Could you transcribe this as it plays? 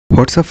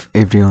What's up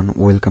everyone,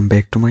 welcome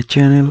back to my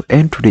channel,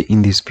 and today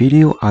in this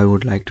video I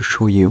would like to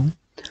show you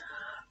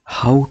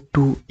how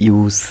to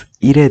use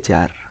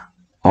eraser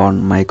on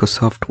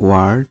Microsoft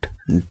Word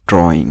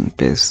drawing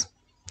page.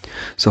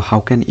 So how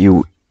can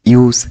you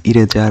use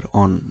eraser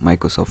on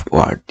Microsoft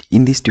Word?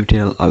 In this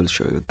tutorial I will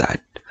show you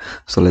that.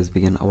 So let's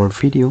begin our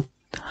video.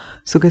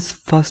 So guys,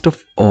 first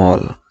of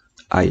all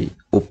I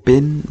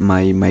open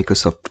my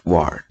Microsoft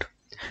Word,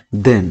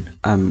 then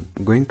I'm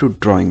going to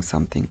drawing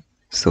something.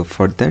 So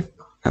for that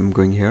I'm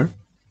going here,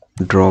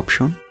 draw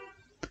option,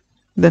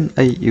 then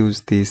I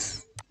use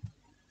this,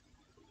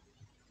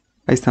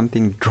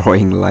 something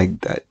drawing like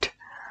that,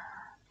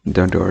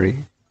 don't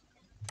worry,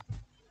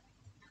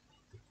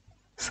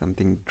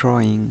 something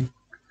drawing,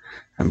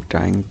 I'm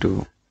trying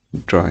to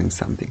drawing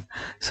something.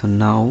 So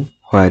now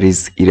where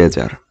is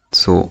eraser?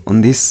 So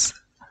on this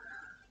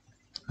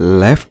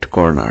left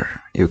corner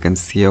you can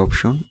see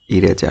option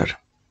eraser,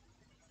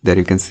 there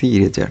you can see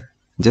eraser,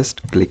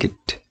 just click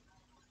it.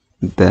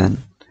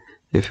 Then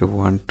if you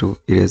want to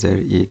erase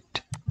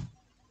it,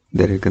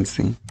 there you can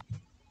see.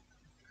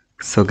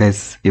 So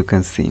guys, you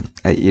can see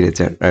I erase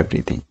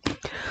everything.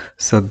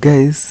 So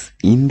guys,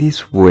 in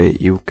this way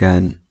you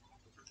can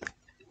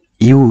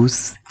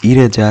use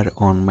eraser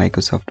on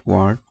Microsoft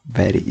Word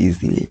very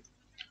easily.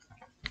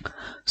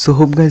 So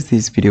hope guys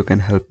this video can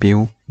help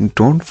you.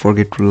 Don't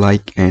forget to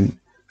like and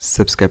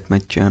subscribe my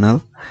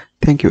channel.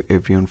 Thank you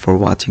everyone for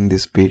watching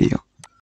this video.